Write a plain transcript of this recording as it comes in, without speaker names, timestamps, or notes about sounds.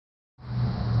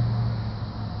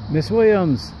Miss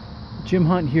Williams, Jim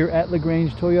Hunt here at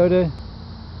LaGrange Toyota.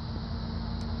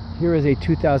 Here is a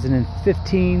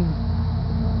 2015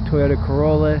 Toyota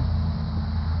Corolla.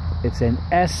 It's an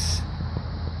S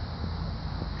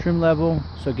trim level,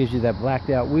 so it gives you that blacked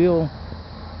out wheel.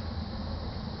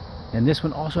 And this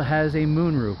one also has a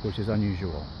moonroof, which is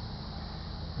unusual.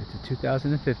 It's a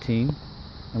 2015,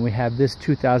 and we have this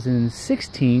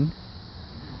 2016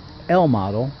 L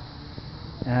model.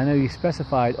 And I know you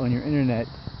specified on your internet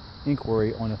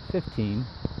inquiry on a 15.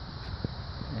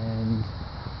 And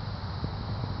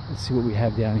let's see what we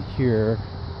have down here.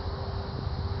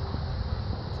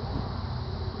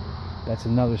 That's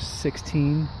another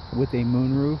 16 with a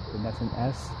moonroof, and that's an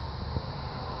S.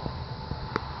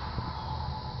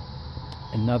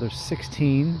 Another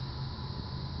 16,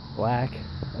 black,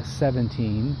 a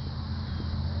 17.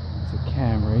 It's a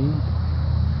Camry.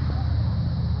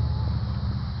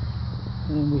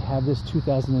 And we have this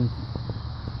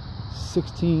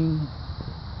 2016,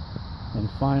 and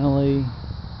finally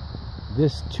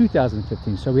this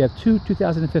 2015. So we have two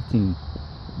 2015,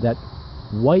 that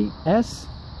white S,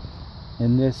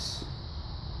 and this,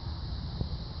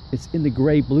 it's in the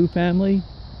gray blue family.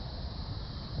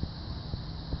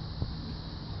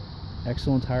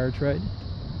 Excellent tire tread.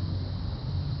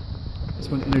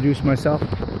 Just want to introduce myself.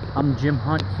 I'm Jim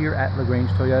Hunt here at LaGrange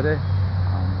Toyota.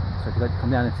 So if you'd like to come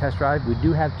down and test drive, we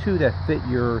do have two that fit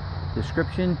your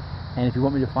description. And if you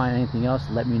want me to find anything else,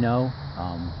 let me know.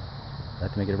 I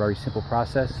like to make it a very simple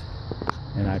process.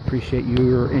 And I appreciate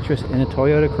your interest in a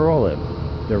Toyota Corolla.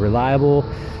 They're reliable,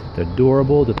 they're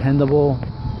durable, dependable.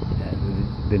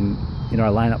 They've been in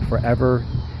our lineup forever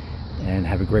and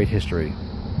have a great history.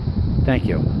 Thank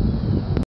you.